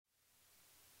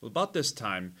Well, about this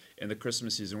time in the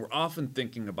Christmas season, we're often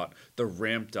thinking about the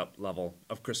ramped up level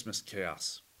of Christmas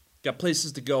chaos. Got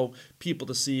places to go, people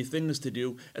to see, things to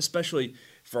do, especially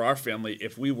for our family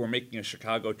if we were making a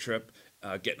Chicago trip,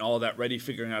 getting all that ready,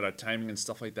 figuring out our timing and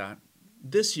stuff like that.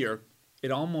 This year,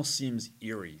 it almost seems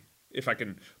eerie, if I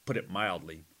can put it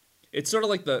mildly. It's sort of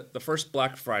like the first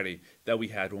Black Friday that we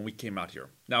had when we came out here.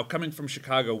 Now, coming from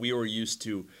Chicago, we were used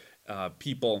to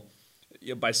people,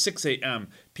 by 6 a.m.,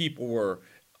 people were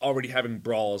already having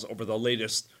brawls over the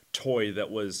latest toy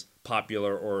that was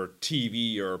popular or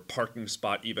TV or parking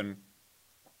spot even.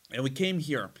 And we came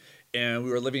here and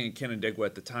we were living in Canandaigua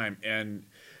at the time and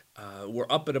we're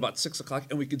up at about 6 o'clock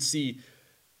and we couldn't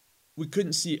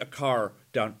see a car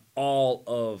down all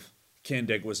of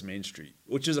Canandaigua's Main Street,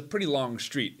 which is a pretty long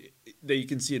street that you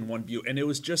can see in one view. And it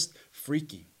was just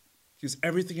freaky because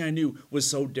everything I knew was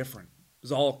so different. It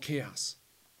was all chaos.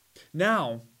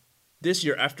 Now, this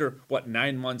year, after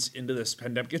 9 months into this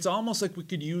pandemic, it's almost like we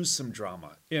could use some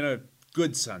drama in a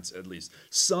good sense, at least.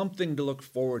 Something to look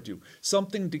forward to,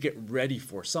 something to get ready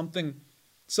for,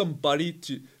 somebody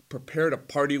to prepare to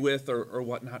party with or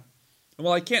whatnot. And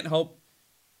while I can't help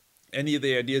any of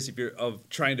the ideas of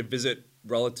trying to visit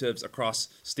relatives across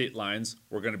state lines,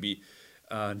 we're going to be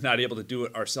not able to do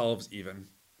it ourselves even.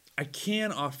 I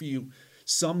can offer you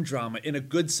some drama in a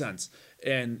good sense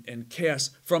and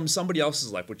chaos from somebody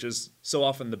else's life, which is so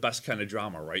often the best kind of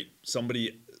drama, right?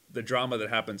 The drama that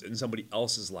happens in somebody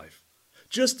else's life,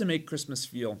 just to make Christmas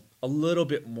feel a little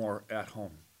bit more at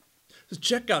home. So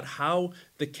check out how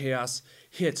the chaos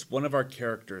hits one of our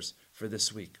characters for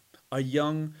this week, a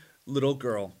young little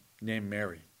girl named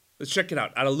Mary. Let's check it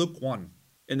out of Luke 1.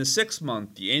 In the 6th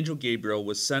month, the angel Gabriel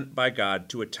was sent by God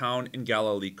to a town in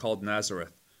Galilee called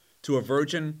Nazareth, to a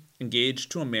virgin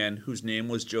engaged to a man whose name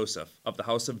was Joseph, of the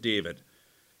house of David.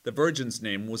 The virgin's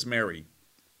name was Mary.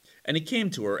 And he came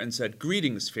to her and said,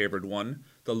 "Greetings, favored one,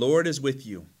 the Lord is with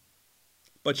you."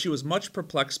 But she was much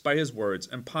perplexed by his words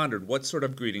and pondered what sort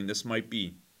of greeting this might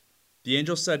be. The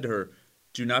angel said to her,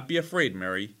 "Do not be afraid,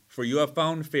 Mary, for you have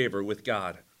found favor with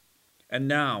God. And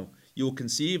now you will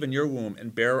conceive in your womb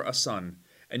and bear a son,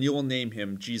 and you will name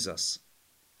him Jesus.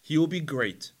 He will be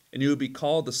great, and he will be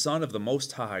called the Son of the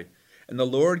Most High, and the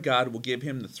Lord God will give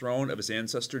him the throne of his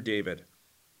ancestor David.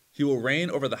 He will reign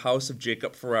over the house of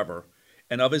Jacob forever,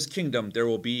 and of his kingdom there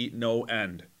will be no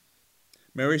end."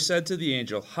 Mary said to the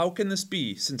angel, "How can this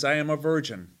be, since I am a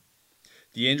virgin?"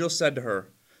 The angel said to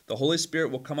her, "The Holy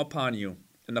Spirit will come upon you,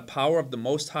 and the power of the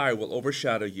Most High will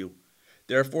overshadow you.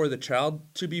 Therefore the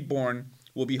child to be born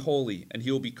will be holy, and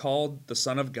he will be called the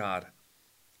Son of God.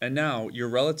 And now your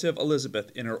relative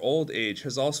Elizabeth in her old age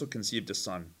has also conceived a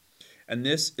son, and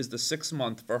this is the 6th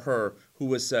month for her who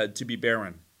was said to be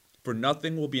barren, for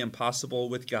nothing will be impossible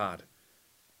with God."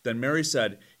 Then Mary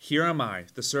said, "Here am I,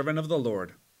 the servant of the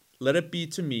Lord. Let it be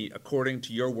to me according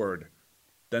to your word."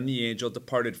 Then the angel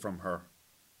departed from her.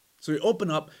 So we open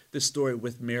up this story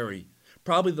with Mary,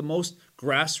 probably the most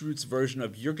grassroots version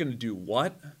of "you're going to do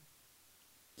what?"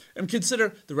 And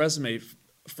consider the resume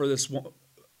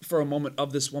for a moment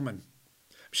of this woman.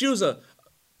 She was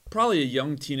probably a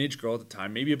young teenage girl at the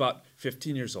time, maybe about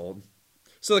 15 years old.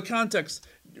 So the context,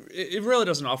 it really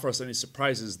doesn't offer us any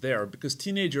surprises there because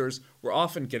teenagers were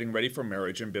often getting ready for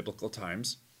marriage in biblical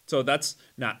times. So that's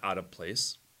not out of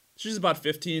place. She's about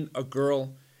 15, a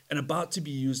girl, and about to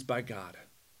be used by God.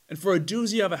 And for a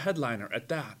doozy of a headliner at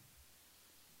that.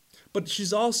 But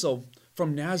she's also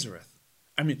from Nazareth.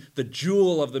 I mean, the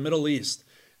jewel of the Middle East,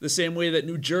 the same way that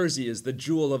New Jersey is the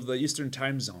jewel of the Eastern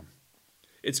time zone.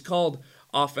 It's called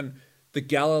often the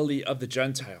Galilee of the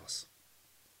Gentiles.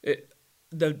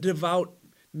 The devout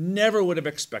never would have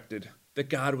expected that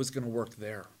God was going to work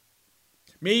there.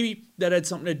 Maybe that had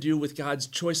something to do with God's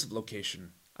choice of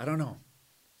location. I don't know.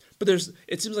 But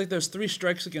it seems like there's 3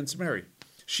 strikes against Mary.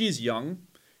 She's young,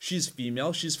 she's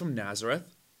female, she's from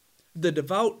Nazareth. The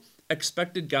devout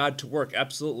expected God to work,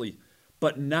 absolutely,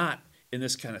 but not in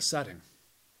this kind of setting.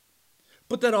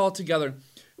 Put that all together,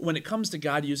 when it comes to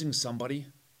God using somebody,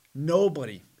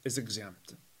 nobody is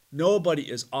exempt.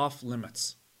 Nobody is off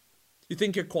limits. You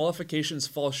think your qualifications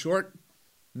fall short?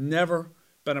 Never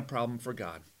been a problem for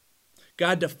God.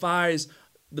 God defies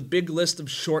the big list of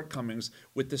shortcomings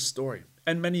with this story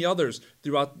and many others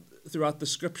throughout the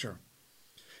scripture.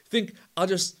 Think I'll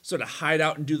just sort of hide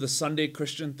out and do the Sunday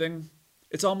Christian thing?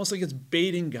 It's almost like it's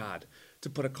baiting God to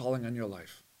put a calling on your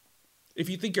life. If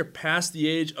you think you're past the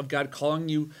age of God calling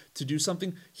you to do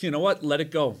something, you know what? Let it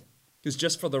go. Because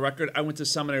just for the record, I went to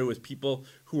seminary with people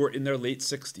who were in their late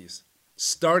 60s,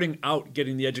 starting out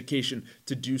getting the education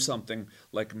to do something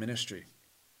like ministry.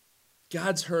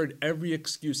 God's heard every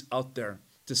excuse out there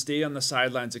to stay on the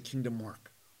sidelines of kingdom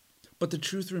work. But the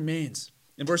truth remains.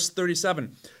 In verse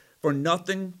 37, for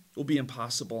nothing will be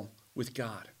impossible with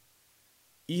God,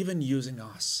 even using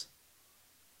us.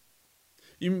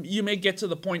 You may get to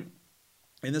the point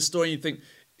in this story you think,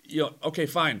 okay,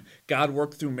 fine. God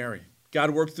worked through Mary.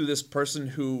 God worked through this person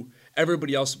who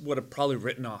everybody else would have probably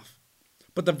written off.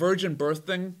 But the virgin birth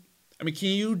thing, can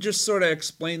you just sort of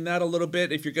explain that a little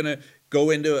bit? If you're going to go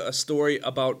into a story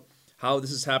about how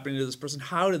this is happening to this person,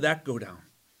 how did that go down?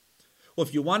 Well,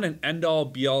 if you want an end-all,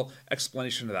 be-all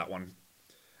explanation of that one,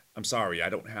 I'm sorry, I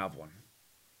don't have one.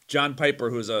 John Piper,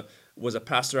 who was a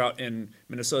pastor out in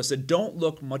Minnesota, said, don't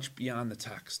look much beyond the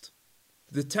text.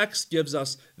 The text gives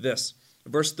us this.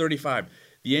 Verse 35,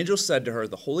 the angel said to her,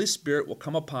 the Holy Spirit will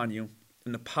come upon you,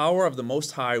 and the power of the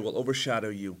Most High will overshadow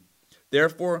you.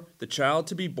 Therefore, the child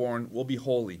to be born will be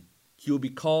holy. He will be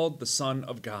called the Son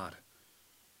of God.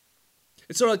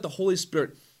 It's sort of like the Holy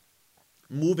Spirit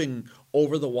moving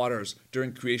over the waters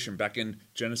during creation back in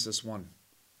Genesis 1.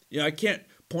 I can't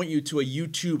point you to a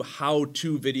YouTube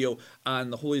how-to video on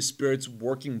the Holy Spirit's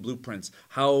working blueprints,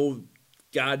 how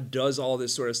God does all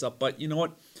this sort of stuff. But you know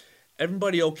what?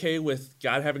 Everybody okay with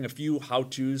God having a few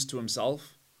how-tos to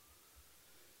himself?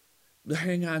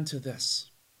 Hang on to this.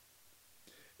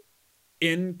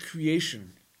 In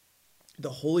creation, the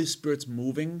Holy Spirit's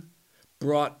moving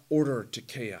brought order to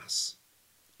chaos.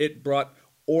 It brought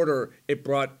order, it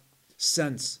brought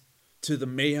sense to the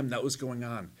mayhem that was going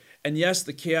on. And yes,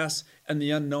 the chaos and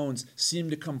the unknowns seemed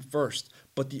to come first,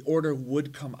 but the order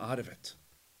would come out of it.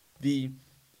 The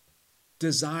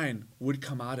design would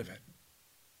come out of it.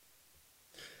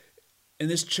 And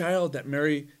this child that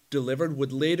Mary delivered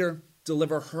would later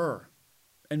deliver her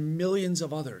and millions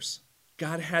of others.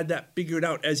 God had that figured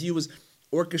out as he was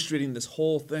orchestrating this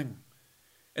whole thing.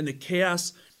 And the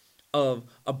chaos of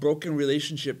a broken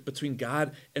relationship between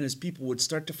God and his people would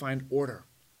start to find order.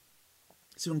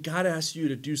 See, when God asks you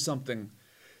to do something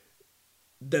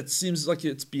that seems like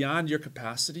it's beyond your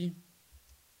capacity,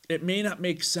 it may not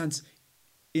make sense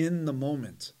in the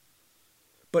moment.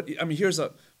 But here's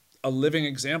a living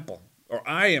example, or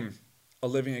I am a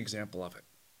living example of it.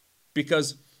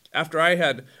 Because after I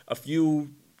had a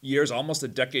few years, almost a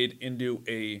decade into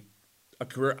a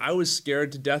career, I was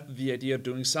scared to death of the idea of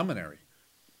doing seminary.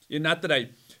 Not that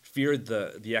I feared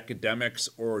the academics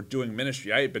or doing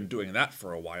ministry. I had been doing that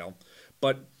for a while.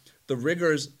 But the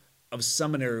rigors of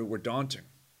seminary were daunting.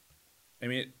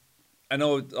 I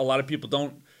know a lot of people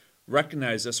don't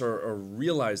recognize this or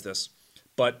realize this,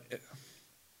 but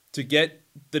to get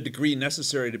the degree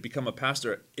necessary to become a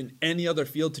pastor in any other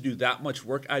field to do that much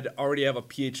work, I'd already have a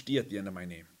PhD at the end of my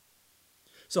name.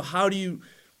 So how do you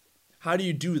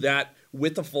do that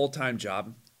with a full-time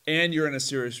job and you're in a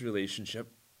serious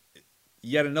relationship?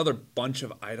 Yet another bunch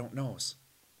of I don't knows.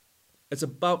 It's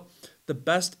about the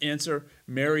best answer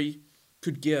Mary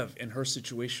could give in her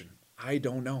situation. I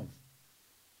don't know.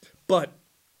 But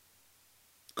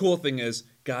cool thing is,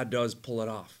 God does pull it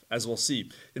off, as we'll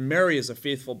see. And Mary is a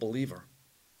faithful believer.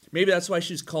 Maybe that's why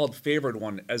she's called favored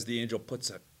one, as the angel puts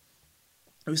it.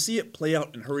 We see it play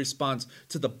out in her response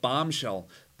to the bombshell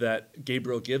that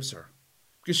Gabriel gives her.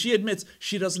 Because she admits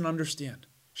she doesn't understand.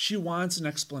 She wants an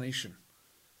explanation.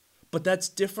 But that's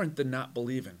different than not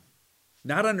believing.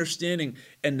 Not understanding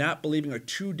and not believing are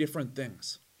two different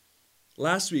things.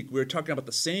 Last week, we were talking about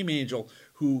the same angel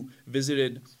who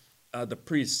visited the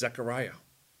priest, Zechariah.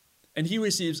 And he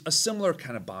receives a similar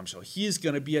kind of bombshell. He's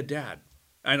going to be a dad.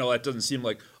 I know that doesn't seem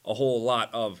like a whole lot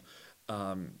of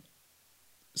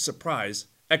surprise,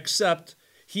 except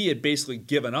he had basically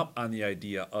given up on the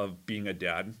idea of being a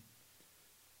dad.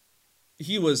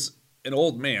 He was an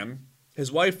old man.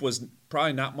 His wife was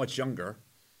probably not much younger.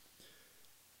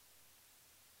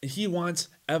 And he wants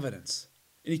evidence.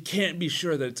 And he can't be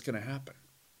sure that it's going to happen.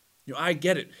 I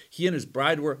get it. He and his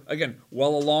bride were, again,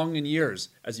 well along in years,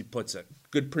 as he puts it.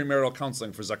 Good premarital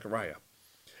counseling for Zechariah.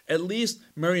 At least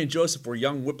Mary and Joseph were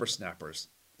young whippersnappers.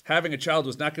 Having a child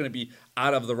was not going to be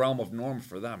out of the realm of norm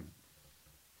for them.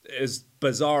 As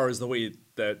bizarre as the way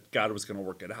that God was going to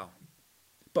work it out.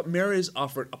 But Mary is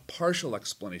offered a partial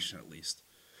explanation, at least,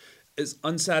 as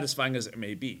unsatisfying as it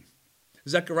may be.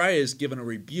 Zechariah is given a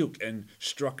rebuke and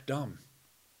struck dumb.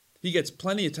 He gets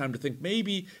plenty of time to think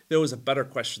maybe there was a better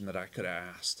question that I could have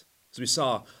asked, as we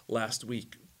saw last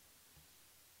week.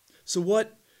 So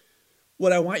what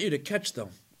I want you to catch, though,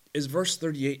 is verse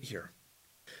 38 here.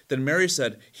 Then Mary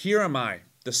said, "Here am I,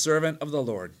 the servant of the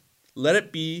Lord. Let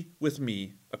it be with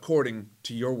me according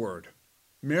to your word."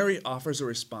 Mary offers a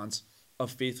response of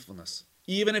faithfulness,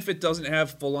 even if it doesn't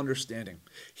have full understanding.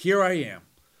 Here I am.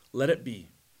 Let it be.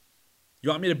 You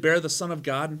want me to bear the Son of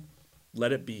God?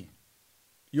 Let it be.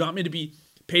 You want me to be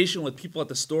patient with people at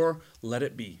the store? Let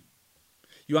it be.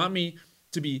 You want me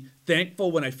to be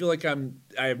thankful when I feel like I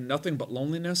have nothing but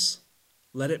loneliness?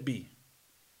 Let it be.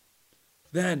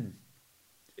 Then,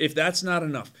 if that's not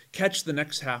enough, catch the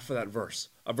next half of that verse,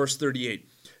 verse 38.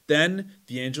 Then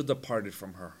the angel departed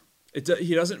from her.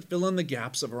 He doesn't fill in the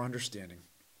gaps of her understanding.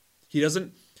 He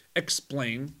doesn't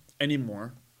explain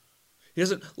anymore. He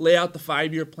doesn't lay out the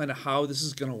 5-year plan of how this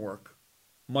is going to work,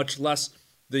 much less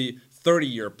the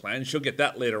 30-year plan. She'll get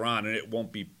that later on, and it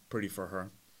won't be pretty for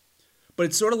her. But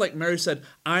it's sort of like Mary said,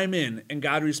 I'm in, and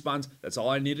God responds, that's all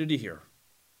I needed to hear,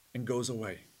 and goes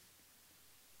away.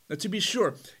 Now, to be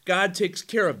sure, God takes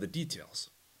care of the details.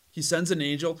 He sends an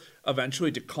angel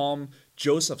eventually to calm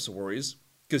Joseph's worries,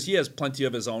 because he has plenty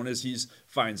of his own as he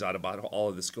finds out about all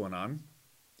of this going on.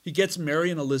 He gets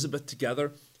Mary and Elizabeth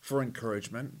together for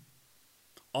encouragement.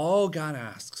 All God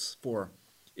asks for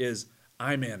is,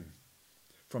 I'm in.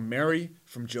 From Mary,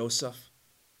 from Joseph,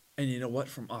 and you know what?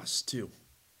 From us too.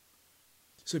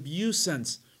 So if you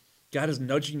sense God is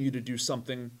nudging you to do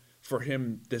something for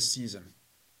him this season,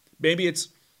 maybe it's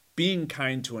being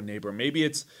kind to a neighbor. Maybe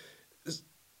it's,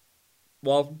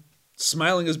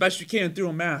 smiling as best you can through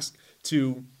a mask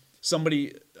to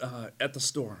somebody at the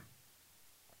store.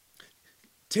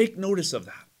 Take notice of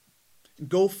that.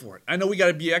 Go for it. I know we got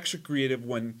to be extra creative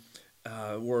when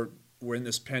we're in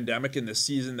this pandemic, in this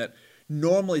season that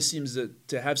normally seems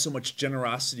to have so much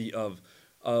generosity of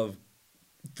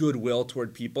goodwill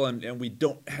toward people, and we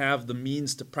don't have the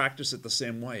means to practice it the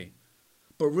same way.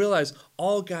 But realize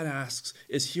all God asks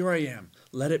is, here I am,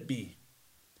 let it be.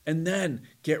 And then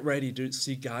get ready to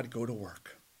see God go to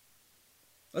work.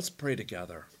 Let's pray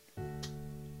together.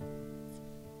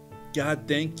 God,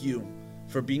 thank you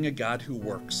for being a God who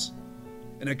works,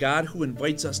 and a God who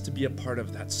invites us to be a part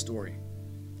of that story.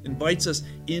 Invites us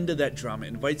into that drama,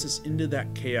 invites us into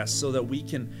that chaos so that we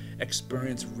can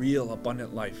experience real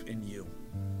abundant life in you.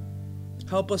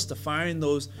 Help us to find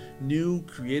those new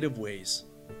creative ways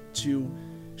to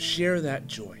share that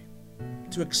joy,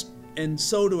 and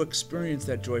so to experience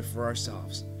that joy for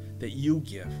ourselves that you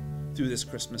give through this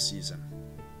Christmas season.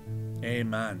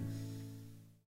 Amen.